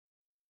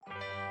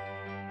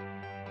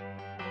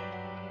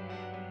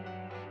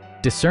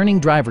Discerning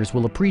drivers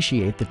will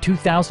appreciate the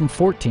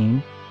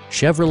 2014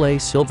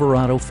 Chevrolet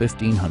Silverado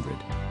 1500.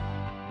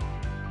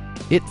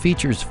 It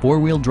features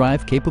four-wheel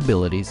drive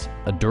capabilities,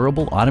 a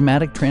durable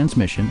automatic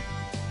transmission,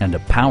 and a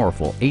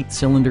powerful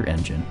 8-cylinder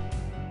engine.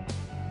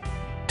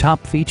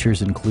 Top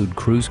features include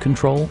cruise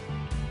control,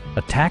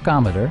 a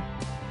tachometer,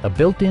 a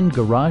built-in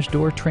garage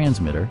door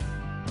transmitter,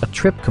 a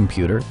trip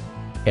computer,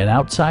 an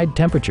outside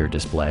temperature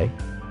display,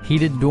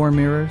 heated door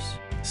mirrors,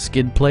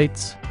 skid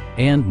plates,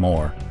 and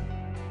more.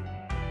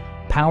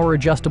 Power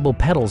adjustable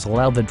pedals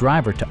allow the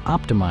driver to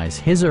optimize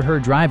his or her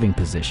driving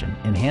position,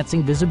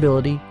 enhancing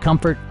visibility,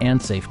 comfort,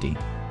 and safety.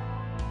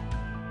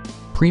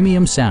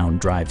 Premium sound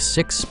drives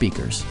 6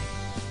 speakers,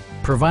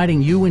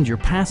 providing you and your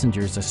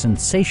passengers a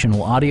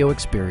sensational audio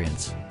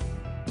experience.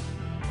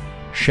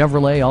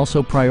 Chevrolet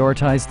also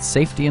prioritized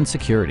safety and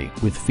security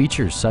with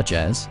features such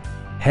as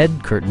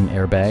head curtain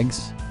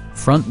airbags,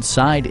 front and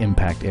side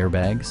impact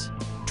airbags,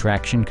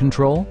 traction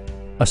control,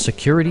 a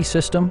security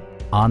system,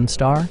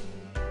 OnStar,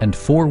 and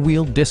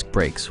 4-wheel disc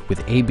brakes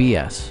with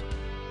ABS.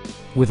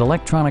 With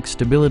electronic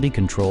stability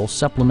control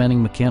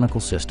supplementing mechanical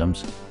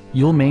systems,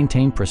 you'll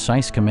maintain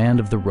precise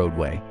command of the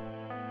roadway.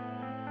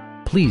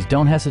 Please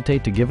don't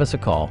hesitate to give us a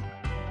call.